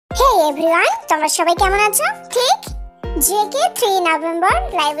Everyone, তোমরা সবাই কেমন আছো? ঠিক জেকে 3 নভেম্বর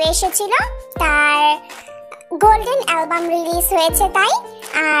লাইভে এসেছিল, তার গোল্ডেন অ্যালবাম রিলিজ হয়েছে তাই।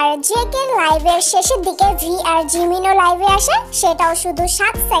 আর জেকে লাইভের শেষের দিকে ভি আর জিমিনও লাইভে আসে, সেটাও শুধু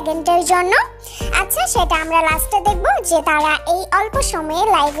 7 সেকেন্ডের জন্য। আচ্ছা, সেটা আমরা লাস্টে দেখব যে তারা এই অল্প সময়ে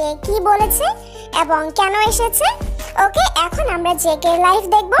লাইভে কি বলেছে এবং কেন এসেছে। ওকে, এখন আমরা জেকে লাইভ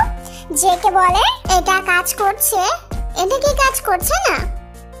দেখব। জেকে বলে এটা কাজ করছে। এটা কি কাজ করছে না?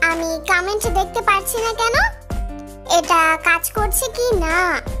 আমি কমেন্ট দেখতে পাচ্ছি না কেন? এটা কাজ করছে কি না?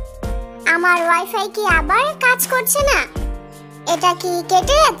 আমার ওয়াইফাই কি আবার কাজ করছে না? এটা কি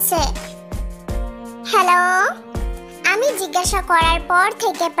কেটে যাচ্ছে? হ্যালো, আমি জিজ্ঞাসা করার পর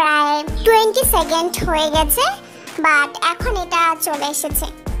থেকে প্রায় 20 সেকেন্ড হয়ে গেছে, বাট এখন এটা চলে এসেছে।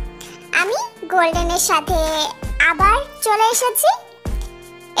 আমি গোল্ডেনের সাথে আবার চলে এসেছি।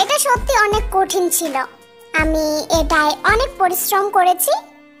 এটা সত্যি অনেক কঠিন ছিল, আমি এটায় অনেক পরিশ্রম করেছি।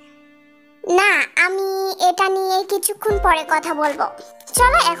 না, আমি এটা নিয়ে কিছুক্ষণ পরে কথা বলবো।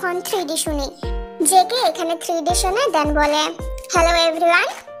 চলো এখন 3D শুনি। জেকে এখানে 3D শুনে দেন বলে, হ্যালো এভরিওয়ান,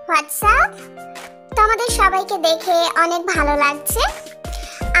 হোয়াটসঅ্যাপ। তোমাদের সবাইকে দেখে অনেক ভালো লাগছে।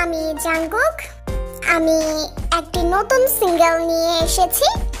 আমি জাংকুক। আমি একটি নতুন সিঙ্গেল নিয়ে এসেছি।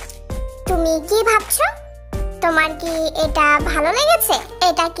 তুমি কি ভাবছো? তোমার কি এটা ভালো লেগেছে?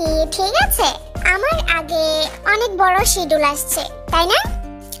 এটা কি ঠিক আছে? আমার আগে অনেক বড় শিডিউল আসছে, তাই না?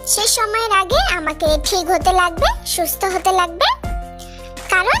 সেই সময়ের আগে আমাকে ঠিক হতে লাগবে, সুস্থ হতে লাগবে,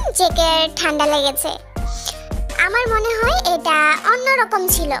 কারণ জেকের ঠান্ডা লেগেছে। আমার মনে হয় এটা অন্যরকম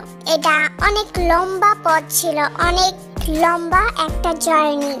ছিল। এটা অনেক লম্বা পথ ছিল, অনেক লম্বা একটা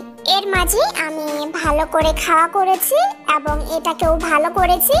জার্নি। এর মাঝে আমি ভালো করে খাওয়া করেছি এবং এটাকেও ভালো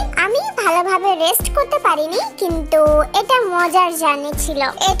করেছি। আমি ভালোভাবে রেস্ট করতে পারিনি, কিন্তু এটা মজার জার্নি ছিল।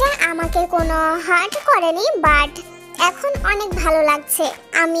 এটা আমাকে কোনো হার্ট করেনি, বাট এখন অনেক ভালো লাগছে।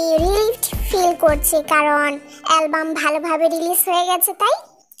 আমি রিলিফড ফিল করছি, কারণ অ্যালবাম ভালোভাবে রিলিজ হয়ে গেছে তাই।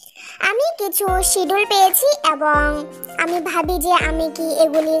 আমি কিছু শিডিউল পেয়েছি এবং আমি ভাবি যে আমি কি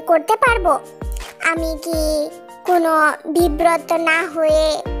এগুলি করতে পারবো। আমি কি কোনো বিব্রত না হয়ে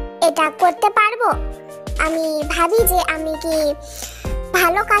এটা করতে পারবো। আমি ভাবি যে আমি কি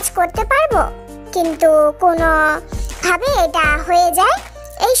ভালো কাজ করতে পারবো, কিন্তু কোনো ভাবে এটা হয়ে যায়,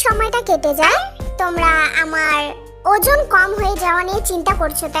 এই সময়টা কেটে যায়। তোমরা আমার ওজন কম হয়ে যাওয়া নিয়ে চিন্তা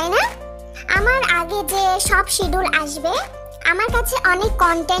করছো, তাই না? আমার আগে যে সব শিডিউল আসবে, আমার কাছে অনেক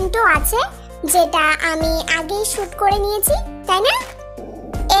কন্টেন্টও আছে যেটা আমি আগেই শুট করে নিয়েছি, তাই না?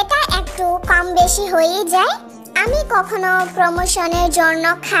 এটা একটু কম বেশি হয়ে যায়। আমি কখনো প্রমোশনের জন্য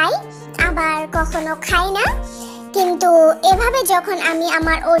খাই, আবার কখনো খাই না, কিন্তু এভাবে যখন আমি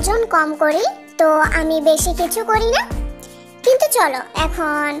আমার ওজন কম করি তো আমি বেশি কিছু করি না। কিন্তু চলো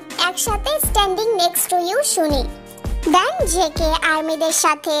এখন একসাথে স্ট্যান্ডিং নেক্সট টু ইউ শুনি। দেন জেকে আর্মিদের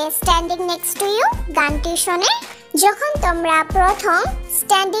সাথে স্ট্যান্ডিং নেক্সট টু ইউ গানটি শোনে। যখন তোমরা প্রথম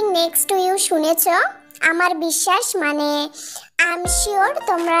স্ট্যান্ডিং নেক্সট টু ইউ শুনেছ, আমার বিশ্বাস মানে আই এম শিওর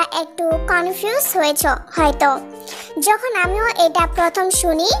তোমরা একটু কনফিউজ হয়েছ হয়তো। যখন আমিও এটা প্রথম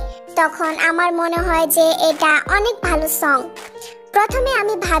শুনি তখন আমার মনে হয় যে এটা অনেক ভালো সং। প্রথমে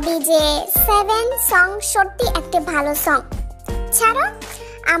আমি ভাবি যে 7 সং সত্যি একটা ভালো সং। ছাড়ো,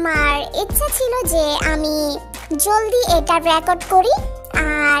 আমার ইচ্ছা ছিল যে আমি জলদি এটা রেকর্ড করি,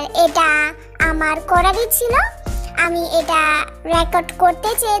 আর এটা আমার করারই ছিল। আমি এটা রেকর্ড করতে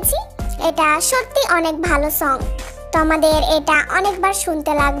চেয়েছি। এটা সত্যি অনেক ভালো সং, তোমাদের এটা অনেকবার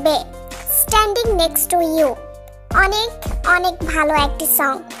শুনতে লাগবে। স্ট্যান্ডিং নেক্সট টু ইউ অনেক অনেক ভালো একটি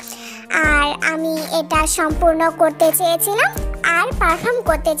সং, আর আমি এটা সম্পূর্ণ করতে চেয়েছিলাম আর পারফর্ম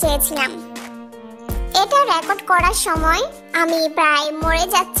করতে চেয়েছিলাম। এটা রেকর্ড করার সময় আমি প্রায় মরে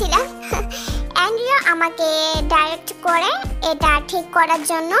যাচ্ছিলাম। অ্যান্ড্রিয়া আমাকে ডাইরেক্ট করে এটা ঠিক করার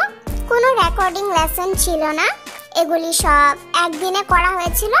জন্য। কোনো রেকর্ডিং লেসন ছিল না, এগুলি সব একদিনে করা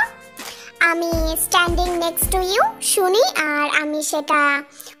হয়েছিল। আমি স্ট্যান্ডিং নেক্সট টু ইউ শুনি আর আমি সেটা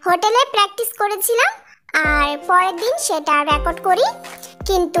হোটেলে প্র্যাকটিস করেছিলাম, আর পরের দিন সেটা রেকর্ড করি।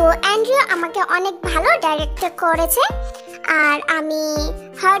 কিন্তু অ্যান্ড্রিয়া আমাকে অনেক ভালো ডাইরেক্ট করেছে, আর আমি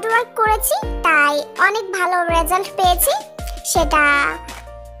হার্ড ওয়ার্ক করেছি, তাই অনেক ভালো রেজাল্ট পেয়েছি। সেটা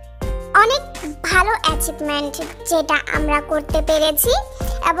অনেক ভালো অ্যাচিভমেন্ট যেটা আমরা করতে পেরেছি,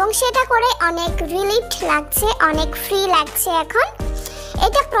 এবং সেটা করে অনেক রিলিফড লাগছে, অনেক ফ্রি লাগছে এখন।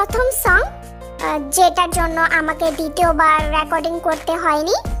 এটা প্রথম সং যেটার জন্য আমাকে দ্বিতীয়বার রেকর্ডিং করতে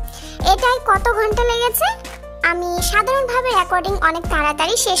হয়নি। এটাই কত ঘন্টা লেগেছে? আমি সাধারণভাবে রেকর্ডিং অনেক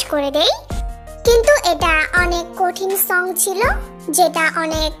তাড়াতাড়ি শেষ করে দেই, কিন্তু এটা অনেক কঠিন সং ছিল যেটা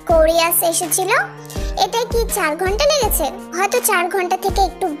অনেক কোরিয়াস এসেছিল। এটা কি 4 ঘন্টা লেগেছে? হয়তো 4 ঘন্টা থেকে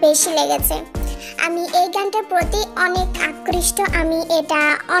একটু বেশি লেগেছে। আমি এই গানটার প্রতি অনেক আকৃষ্ট। আমি এটা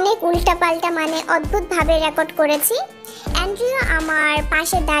অনেক উল্টাপাল্টা মানে অদ্ভুতভাবে রেকর্ড করেছি। অ্যান্ড্রিউ আমার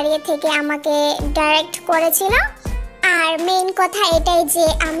পাশে দাঁড়িয়ে থেকে আমাকে ডাইরেক্ট করেছিল। আর মেইন কথা এটাই যে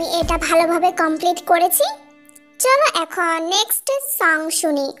আমি এটা ভালোভাবে কমপ্লিট করেছি। চলো এখন নেক্সট সং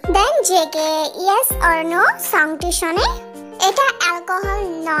শুনি। দেন জেকে ইয়েস অর নো সংটি শোনে। এটা অ্যালকোহল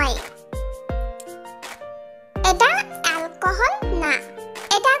নয়, এটা অ্যালকোহল না,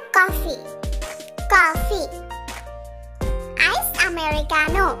 এটা কফি। কফি আইস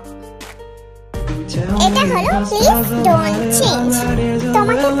আমেরিকানো। এটা হলো প্লিজ ডোন্ট চেঞ্জ।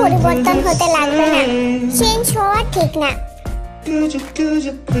 তোমাকে পরিবর্তন হতে লাগবে না, চেঞ্জ হওয়া ঠিক না।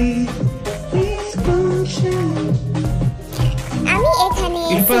 আমি এখানে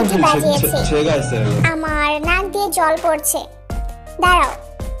সিটি বাজিয়েছি, আমার নাক দিয়ে জল পড়ছে। দাঁড়াও,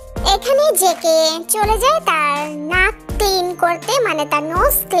 এখানে জেকে চলে যায় তার নাক ক্লিন করতে, মানে তার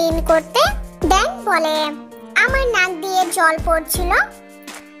নোজ ক্লিন করতে। দেন বলে আমার নাক দিয়ে জল পড়ছিল,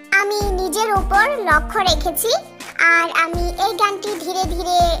 আমি নিজের উপর লক্ষ্য রেখেছি। আর আমি এই গানটি ধীরে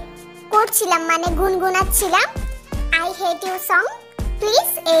ধীরে করছিলাম, মানে গুনগুনাচ্ছিলাম। I hate you song. Please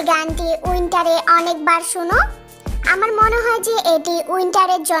এই গানটি উইন্টারে অনেকবার শুনো। আমার মনে হয় যে এটি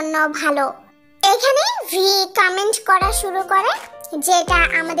উইন্টারের জন্য ভালো। এখানে ভি কমেন্ট করা শুরু করে, যেটা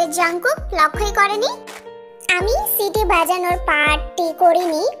আমাদের জাংকুক লক্ষ্যই করেনি। আমি সিটি বাজানোর পার্টটি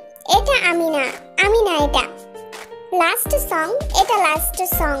করিনি, এটা আমি না এটা লাস্ট সং। এটা last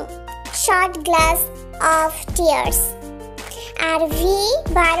song, short glass of tears. R V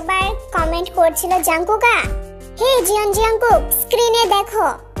বারবার কমেন্ট করছিল, জাংকুকা হে জাংকুক, স্ক্রিনে দেখো,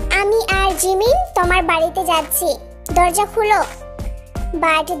 আমি আর জিমিন তোমার বাড়িতে যাচ্ছি, দরজা খুলো।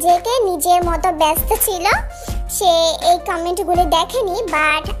 বাট জেকে নিজের মতো ব্যস্ত ছিল, সে এই কমেন্টগুলি দেখেনি।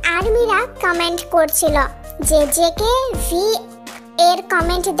 বাট আর্মিরা কমেন্ট করছিল যে জেকে ভি এর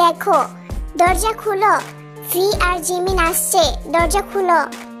কমেন্ট দেখো, দরজা খুলো, ভি আর জিমিন আসছে, দরজা খুলো।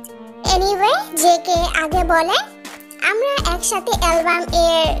 এনিওয়ে জেকে আগে বলে আমরা একসাথে অ্যালবাম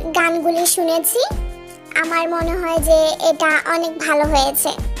এর গানগুলি শুনেছি, আমার মনে হয় যে এটা অনেক ভালো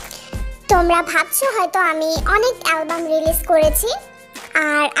হয়েছে। তোমরা ভাবছো হয়তো আমি অনেক অ্যালবাম রিলিজ করেছি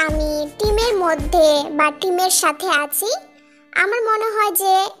আর আমি টিমের মধ্যে বা টিমের সাথে আছি। আমার মনে হয়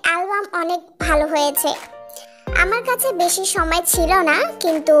যে অ্যালবাম অনেক ভালো হয়েছে। আমার কাছে বেশি সময় ছিল না,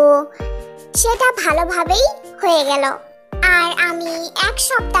 কিন্তু সেটা ভালোভাবেই হয়ে গেল। আর আমি এক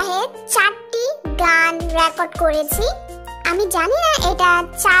সপ্তাহে 4টি গান রেকর্ড করেছি। আমি জানি না এটা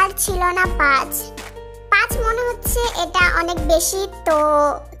 4 ছিল না 5 মনে হচ্ছে, এটা অনেক বেশি, তো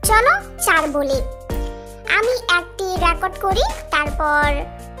চলো 4 বলি। আমি একটি রেকর্ড করি, তারপর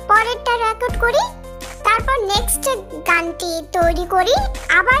পরেরটা রেকর্ড করি, তারপর নেক্সট গানটি তৈরি করি,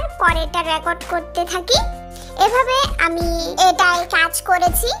 আবার পরেরটা রেকর্ড করতে থাকি। এভাবে আমি এটাই কাজ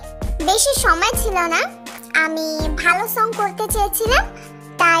করেছি। বেশি সময় ছিল না, আমি ভালো সং করতে চেয়েছিলাম,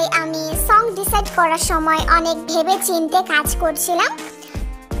 তাই আমি সং ডিসাইড করার সময় অনেক ভেবে চিন্তে কাজ করছিলাম।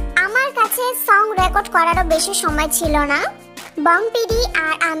 আমার কাছে সং রেকর্ড করারও বেশি সময় ছিল না। বংপিডি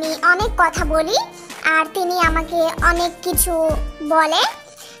আর আমি অনেক কথা বলি আর তিনি আমাকে অনেক কিছু বলে।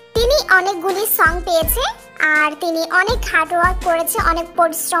 তিনি অনেকগুলি সং পেয়েছে আর তিনি অনেক হার্ডওয়ার্ক করেছে, অনেক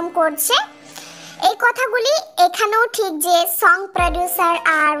পরিশ্রম করছে। এই কথাগুলি এখানেও ঠিক যে সং প্রোডিউসার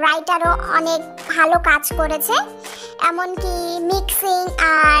আর রাইটারও অনেক ভালো কাজ করেছে, এমনকি মিক্সিং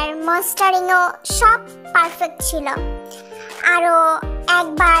আর মাস্টারিংও সব পারফেক্ট ছিল। আরও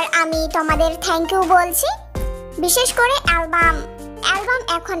একবার আমি তোমাদের থ্যাংক ইউ বলছি, বিশেষ করে অ্যালবাম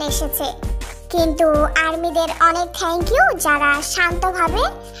এখন এসেছে, কিন্তু আর্মিদের অনেক থ্যাংক ইউ যারা শান্তভাবে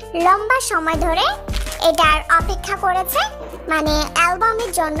লম্বা সময় ধরে এটার অপেক্ষা করেছে, মানে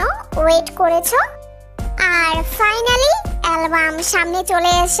অ্যালবামের জন্য ওয়েট করেছো। আর ফাইনালি অ্যালবাম সামনে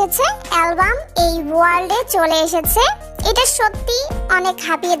চলে এসেছে, অ্যালবাম এই ওয়ার্ল্ডে চলে এসেছে। এটা সত্যি অনেক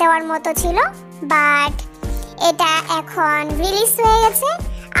হাঁপিয়ে দেওয়ার মতো ছিল, বাট এটা এখন রিলিজ হয়ে গেছে।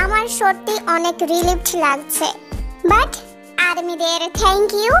 আমার সত্যি অনেক রিলিফড লাগছে। বাট আর্মিদের থ্যাংক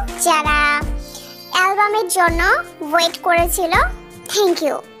ইউ যারা অ্যালবামের জন্য ওয়েট করেছিল, থ্যাংক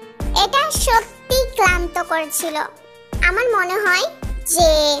ইউ। এটা সত্যি ক্লান্তকর ছিল। আমার মনে হয় যে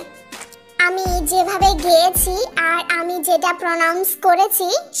আমি যেভাবে গেয়েছি আর আমি যেটা প্রনাউন্স করেছি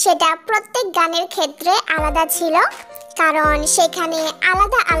সেটা প্রত্যেক গানের ক্ষেত্রে আলাদা ছিল, কারণ সেখানে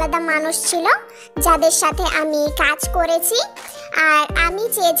আলাদা আলাদা মানুষ ছিল যাদের সাথে আমি কাজ করেছি। আর আমি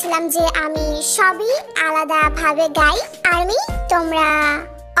চেয়েছিলাম যে আমি সবই আলাদাভাবে গাই। আর্মি, তোমরা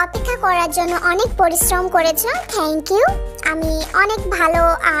অপেক্ষা করার জন্য অনেক পরিশ্রম করেছো, থ্যাংক ইউ। আমি অনেক ভালো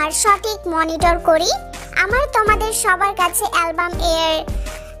আর সঠিক মনিটর করি। আমার তোমাদের সবার কাছে অ্যালবাম এর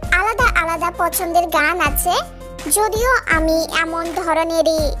আলাদা আলাদা পছন্দের গান আছে, যদিও আমি এমন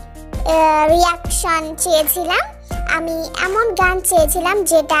ধরনেরই রিয়াকশন চেয়েছিলাম, আমি এমন গান চেয়েছিলাম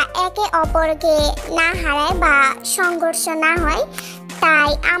যেটা একে অপরকে না হারায় বা সংঘর্ষ না হয়। তাই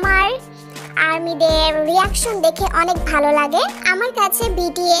আমার আর্মিদের রিয়াকশন দেখে অনেক ভালো লাগে। আমার কাছে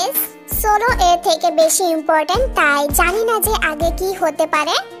বিটিএস সোলো এর থেকে বেশি ইম্পর্টেন্ট। তাই জানি না যে আগে কি হতে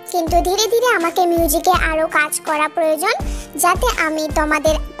পারে, কিন্তু ধীরে ধীরে আমাকে মিউজিকে আরও কাজ করা প্রয়োজন যাতে আমি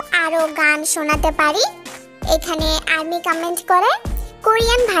তোমাদের আরও গান শোনাতে পারি। এখানে আর্মি কমেন্ট করে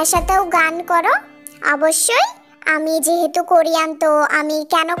কোরিয়ান ভাষাতেও গান করো। অবশ্যই, আমি যেহেতু কোরিয়ান তো আমি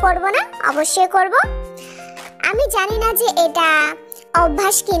কেন করব না, অবশ্যই করব। আমি জানি না যে এটা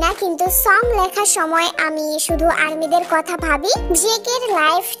অভ্যাস কিনা, কিন্তু সং লেখার সময় আমি শুধু আর্মিদের কথা ভাবি। জেকের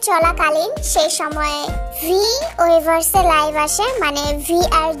লাইভ চলাকালীন সেই সময় ওয়েভার্সে লাইভ আসে, মানে ভি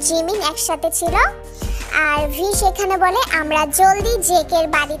আর জিমিন একসাথে ছিল। আর ভি সেখানে বলে আমরা জলদি জেকের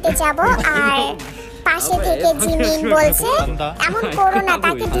বাড়িতে যাব, আর পাশে থেকে জিমিন বলছে এমন করো না,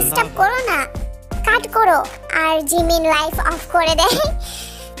 তাকে ডিস্টার্ব করো না, কাট করো। আর জিমিন লাইভ অফ করে দেয়।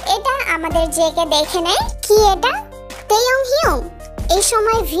 এটা আমাদের জেকে দেখে নেয়, কি এটা তেয়ং হিয়ং এই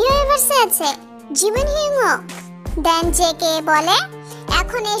সময় ভিউয়ার্সে আছে, জিমিন হিয়ং। দেন জেকে বলে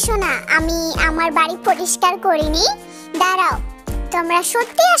এখন এসো না, আমি আমার বাড়ি পরিষ্কার করিনি, দাঁড়াও, তোমরা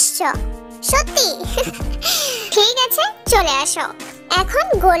সত্যি আসছো? সত্যি? ঠিক আছে, চলে আসো। এখন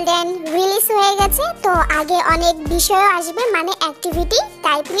গোল্ডেন রিলিজ হয়ে গেছে, তো আগে অনেক বিষয় আসবে, মানে অ্যাক্টিভিটি।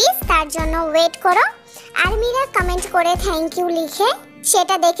 তাই প্লিজ তার জন্য ওয়েট করো। আর্মিরা কমেন্ট করে থ্যাংক ইউ লিখে,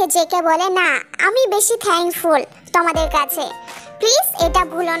 সেটা দেখে জেকে বলে না, আমি বেশি থ্যাঙ্কফুল তোমাদের কাছে। প্লিজ এটা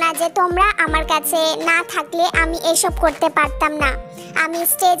ভুলো না যে তোমরা আমার কাছে না থাকলে আমি এসব করতে পারতাম না, আমি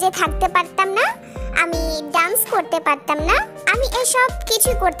স্টেজে থাকতে পারতাম না, আমি ডান্স করতে পারতাম না, আমি এসব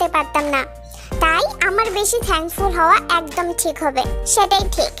কিছু করতে পারতাম না। তাই আমার বেশি থ্যাঙ্কফুল হওয়া একদম ঠিক হবে, সেটাই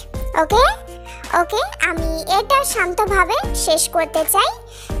ঠিক। ওকে ওকে, আমি এটা শান্তভাবে শেষ করতে চাই,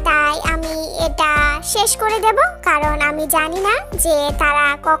 তাই আমি এটা শেষ করে দেব, কারণ আমি জানি না যে তারা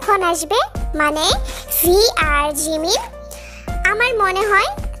কখন আসবে, মানে ভি আর জিমিন। আমার মনে হয়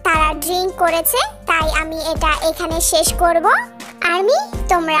তারা ড্রিঙ্ক করেছে, তাই আমি এটা এখানে শেষ করব। আর্মি,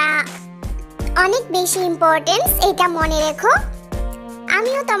 তোমরা অনেক বেশি ইম্পর্টেন্স, এটা মনে রেখো।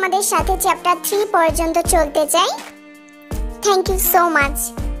 আমিও তোমাদের সাথে চ্যাপ্টার 3 পর্যন্ত চলতে চাই। Thank you so much,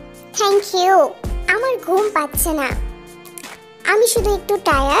 thank you. আমার ঘুম পাচ্ছে না, আমি শুধু একটু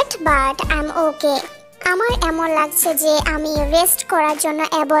টায়ার্ড, বাট আই এম ওকে। আমার এমন লাগছে যে আমি রেস্ট করার জন্য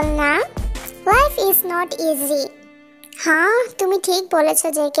এবল না। Life is not easy. হ্যাঁ, তুমি ঠিক বলেছো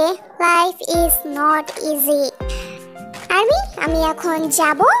JK, life is not easy. Army, আমি এখন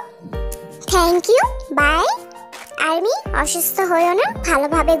যাব। Thank you, by. আর্মি, অসুস্থ হয়েও না,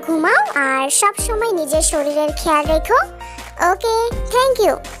 ভালোভাবে ঘুমাও, আর সব সময় নিজের শরীরের খেয়াল রেখো। ওকে, থ্যাংক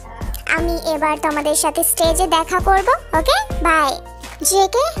ইউ। আমি এবার তোমাদের সাথে স্টেজে দেখা করব। ওকে, by.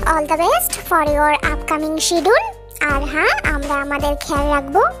 JK, all the best for your upcoming schedule. আর হ্যাঁ, আমরা আমাদের খেয়াল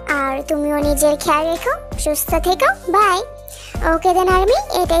রাখবো, আর তুমিও নিজের খেয়াল রেখো, সুস্থ থেকো, বাই। ওকে দেন আর্মি,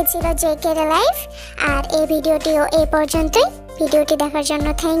 এটাই ছিল জেকের লাইফ, আর এই ভিডিওটিও এই পর্যন্তই। ভিডিওটি দেখার জন্য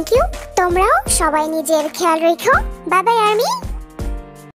থ্যাংক ইউ। তোমরাও সবাই নিজের খেয়াল রেখো। Bye bye army.